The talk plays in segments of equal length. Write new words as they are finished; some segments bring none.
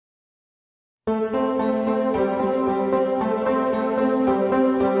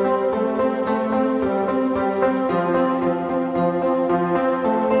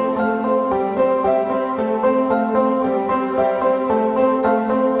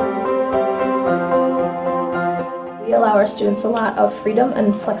our students a lot of freedom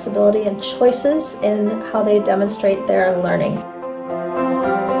and flexibility and choices in how they demonstrate their learning.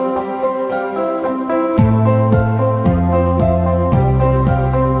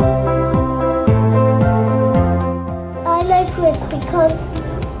 I like Ridge because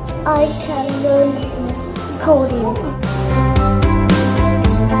I can learn coding.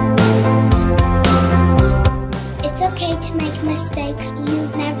 It's okay to make mistakes. You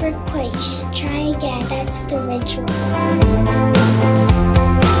never quit. You should try again. That's the Ridge way.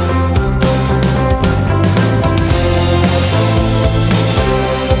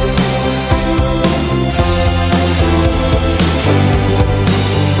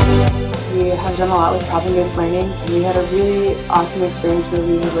 We have done a lot with problem-based learning, and we had a really awesome experience where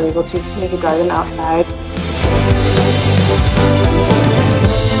we were able to make a garden outside.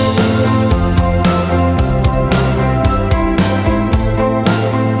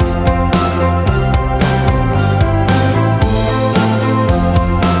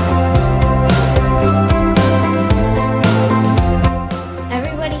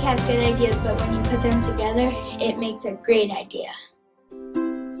 Everybody has good ideas, but when you put them together, it makes a great idea.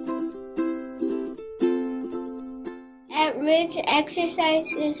 At Ridge,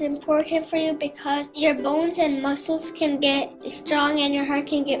 exercise is important for you because your bones and muscles can get strong and your heart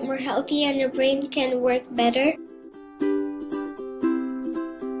can get more healthy and your brain can work better.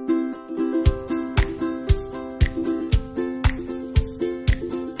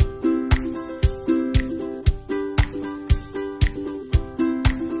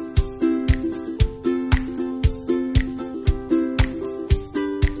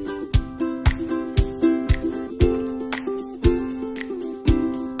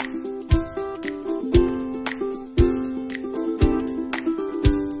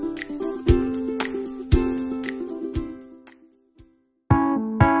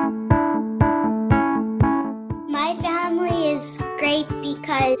 My family is great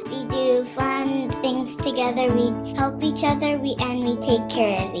because we do fun things together, we help each other, and we take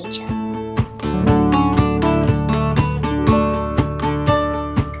care of each other.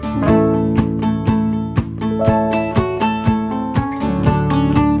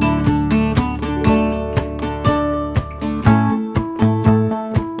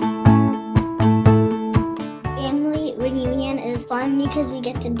 Family reunion is fun because we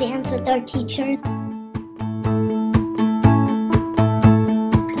get to dance with our teachers.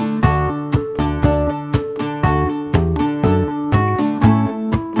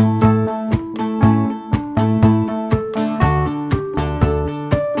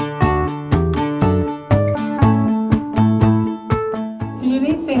 The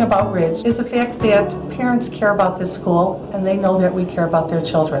unique thing about Ridge is the fact that parents care about this school and they know that we care about their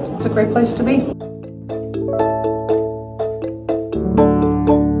children. It's a great place to be.